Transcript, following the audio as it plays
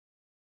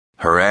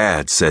Her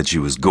ad said she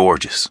was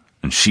gorgeous,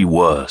 and she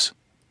was.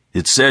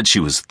 It said she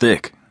was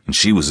thick, and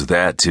she was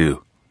that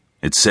too.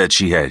 It said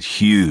she had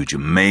huge,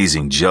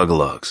 amazing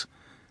JuggaLuggs.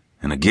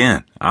 And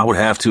again, I would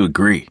have to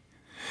agree.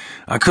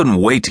 I couldn't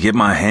wait to get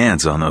my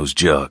hands on those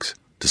jugs,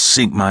 to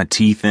sink my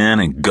teeth in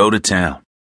and go to town.